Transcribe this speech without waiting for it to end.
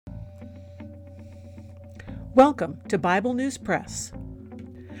Welcome to Bible News Press.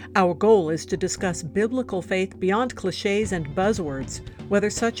 Our goal is to discuss biblical faith beyond cliches and buzzwords, whether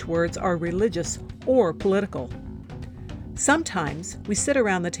such words are religious or political. Sometimes we sit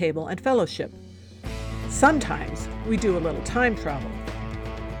around the table and fellowship. Sometimes we do a little time travel.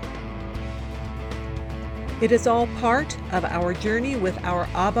 It is all part of our journey with our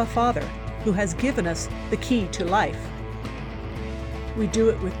Abba Father, who has given us the key to life. We do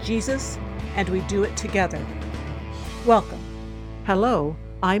it with Jesus, and we do it together. Welcome. Hello,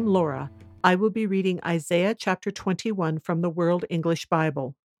 I'm Laura. I will be reading Isaiah chapter 21 from the World English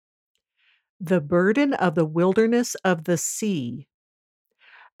Bible. The burden of the wilderness of the sea.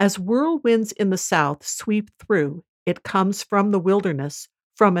 As whirlwinds in the south sweep through, it comes from the wilderness,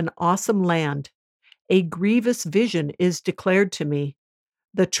 from an awesome land. A grievous vision is declared to me.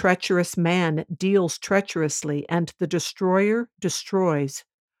 The treacherous man deals treacherously, and the destroyer destroys.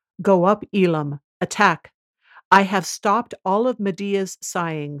 Go up, Elam, attack. I have stopped all of Medea's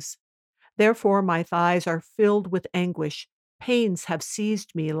sighings. Therefore my thighs are filled with anguish. Pains have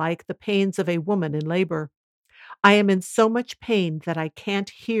seized me like the pains of a woman in labor. I am in so much pain that I can't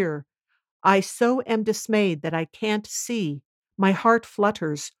hear. I so am dismayed that I can't see. My heart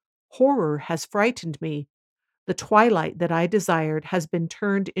flutters. Horror has frightened me. The twilight that I desired has been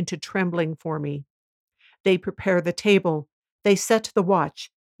turned into trembling for me. They prepare the table. They set the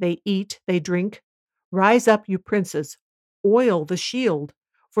watch. They eat, they drink. Rise up, you princes. Oil the shield.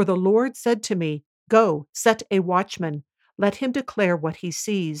 For the Lord said to me, Go, set a watchman. Let him declare what he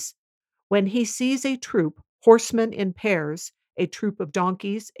sees. When he sees a troop, horsemen in pairs, a troop of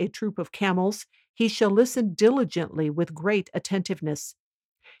donkeys, a troop of camels, he shall listen diligently with great attentiveness.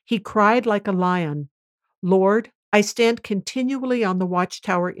 He cried like a lion, Lord, I stand continually on the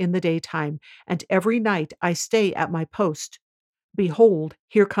watchtower in the daytime, and every night I stay at my post. Behold,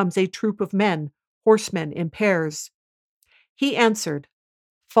 here comes a troop of men, horsemen in pairs. He answered,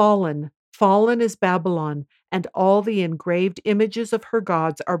 Fallen, fallen is Babylon, and all the engraved images of her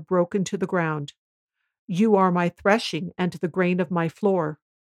gods are broken to the ground. You are my threshing and the grain of my floor.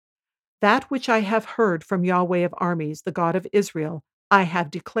 That which I have heard from Yahweh of armies, the God of Israel, I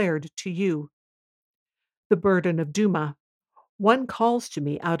have declared to you. The burden of Duma. One calls to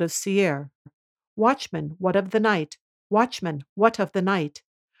me out of Seir. Watchman, what of the night? Watchman, what of the night?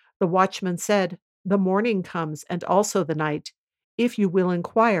 The watchman said, The morning comes, and also the night. If you will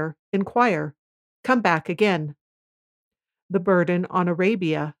inquire, inquire. Come back again. The burden on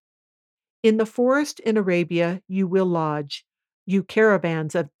Arabia. In the forest in Arabia you will lodge, you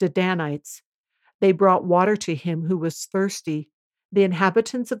caravans of Dedanites. They brought water to him who was thirsty. The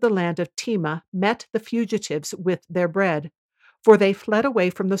inhabitants of the land of Tema met the fugitives with their bread, for they fled away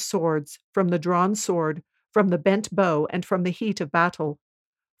from the swords, from the drawn sword, from the bent bow, and from the heat of battle.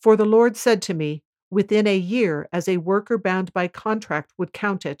 For the Lord said to me, Within a year, as a worker bound by contract would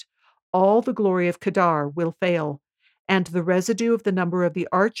count it, all the glory of Kedar will fail, and the residue of the number of the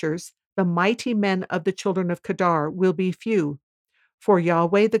archers, the mighty men of the children of Kedar, will be few. For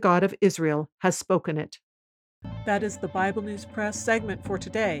Yahweh, the God of Israel, has spoken it. That is the Bible News Press segment for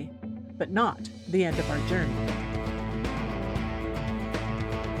today, but not the end of our journey.